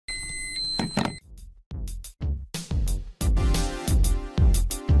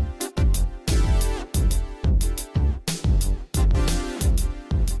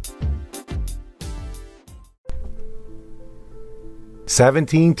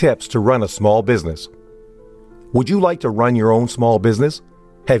17 tips to run a small business. Would you like to run your own small business?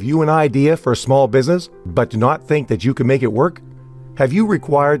 Have you an idea for a small business, but do not think that you can make it work? Have you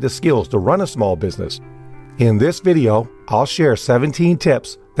acquired the skills to run a small business? In this video, I'll share 17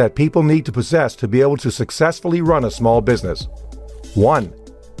 tips that people need to possess to be able to successfully run a small business. 1.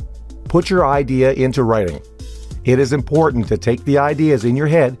 Put your idea into writing. It is important to take the ideas in your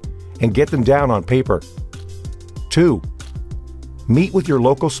head and get them down on paper. 2. Meet with your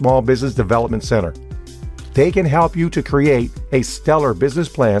local small business development center. They can help you to create a stellar business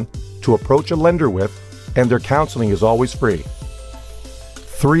plan to approach a lender with, and their counseling is always free.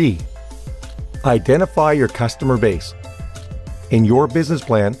 3. Identify your customer base. In your business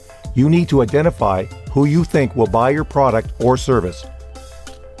plan, you need to identify who you think will buy your product or service.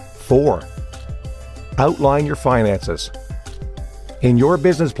 4. Outline your finances. In your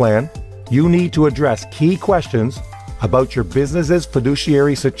business plan, you need to address key questions about your business's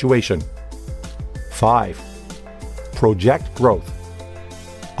fiduciary situation. 5. Project growth.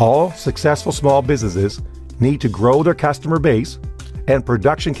 All successful small businesses need to grow their customer base and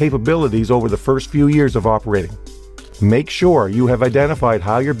production capabilities over the first few years of operating. Make sure you have identified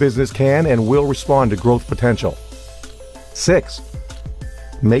how your business can and will respond to growth potential. 6.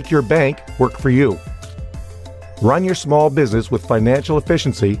 Make your bank work for you. Run your small business with financial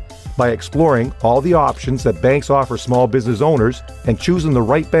efficiency by exploring all the options that banks offer small business owners and choosing the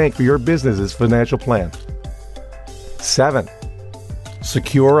right bank for your business's financial plan. 7.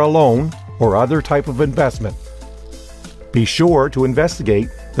 Secure a loan or other type of investment. Be sure to investigate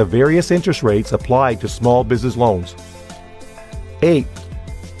the various interest rates applied to small business loans. 8.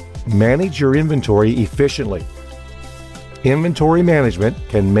 Manage your inventory efficiently. Inventory management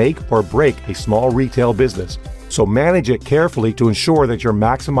can make or break a small retail business, so manage it carefully to ensure that you're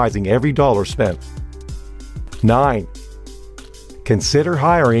maximizing every dollar spent. 9. Consider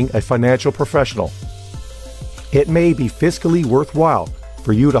hiring a financial professional. It may be fiscally worthwhile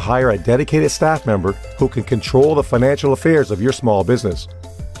for you to hire a dedicated staff member who can control the financial affairs of your small business.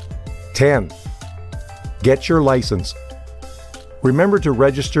 10. Get your license. Remember to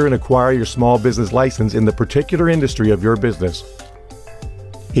register and acquire your small business license in the particular industry of your business.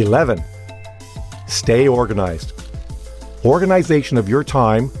 11. Stay organized. Organization of your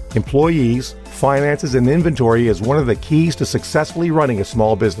time, employees, finances, and inventory is one of the keys to successfully running a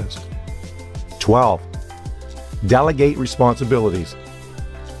small business. 12. Delegate responsibilities.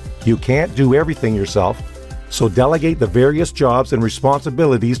 You can't do everything yourself, so delegate the various jobs and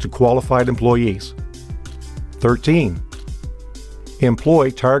responsibilities to qualified employees. 13. Employ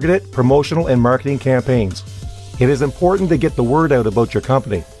targeted promotional and marketing campaigns. It is important to get the word out about your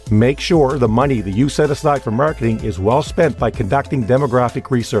company. Make sure the money that you set aside for marketing is well spent by conducting demographic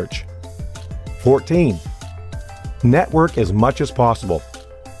research. 14. Network as much as possible.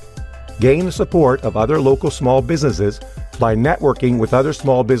 Gain the support of other local small businesses by networking with other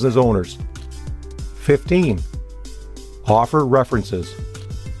small business owners. 15. Offer references.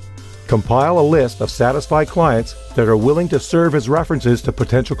 Compile a list of satisfied clients that are willing to serve as references to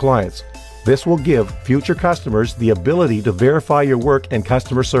potential clients. This will give future customers the ability to verify your work and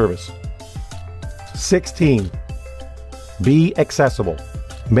customer service. 16. Be accessible.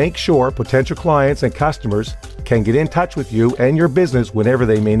 Make sure potential clients and customers can get in touch with you and your business whenever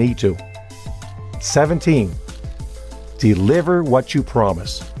they may need to. 17. Deliver what you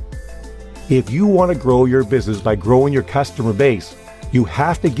promise. If you want to grow your business by growing your customer base, you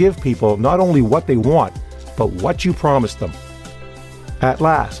have to give people not only what they want, but what you promised them. At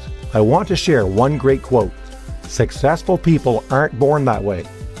last, I want to share one great quote. Successful people aren't born that way.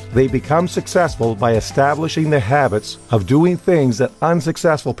 They become successful by establishing the habits of doing things that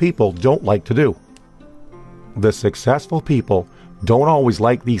unsuccessful people don't like to do. The successful people don't always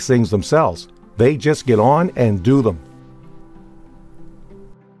like these things themselves. They just get on and do them.